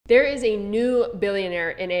There is a new billionaire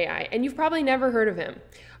in AI, and you've probably never heard of him.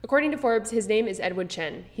 According to Forbes, his name is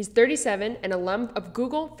Chen. He's 37, an alum of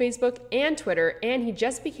Google, Facebook, and Twitter, and he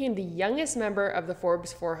just became the youngest member of the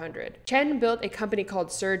Forbes 400. Chen built a company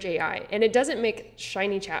called Surge.AI, and it doesn't make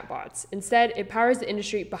shiny chatbots. Instead, it powers the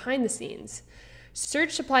industry behind the scenes.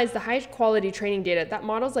 Surge supplies the high-quality training data that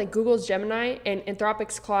models like Google's Gemini and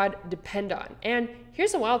Anthropic's Claude depend on. And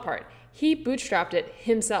here's the wild part. He bootstrapped it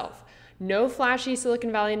himself. No flashy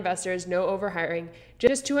Silicon Valley investors, no overhiring,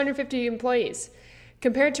 just 250 employees.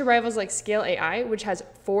 Compared to rivals like Scale.AI, which has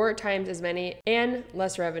 4 times as many and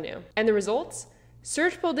less revenue. And the results?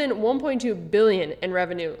 Surge pulled in $1.2 billion in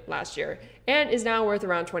revenue last year and is now worth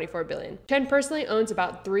around $24 billion. Chen personally owns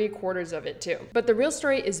about 3/4 of it too. But the real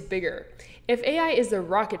story is bigger. If AI is the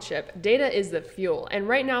rocket ship, data is the fuel, and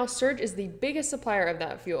right now Surge is the biggest supplier of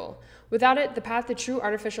that fuel. Without it, the path to true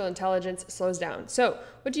artificial intelligence slows down. So,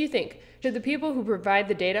 what do you think? Should the people who provide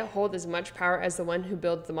the data hold as much power as the one who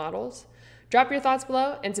builds the models? Drop your thoughts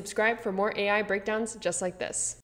below and subscribe for more AI breakdowns just like this.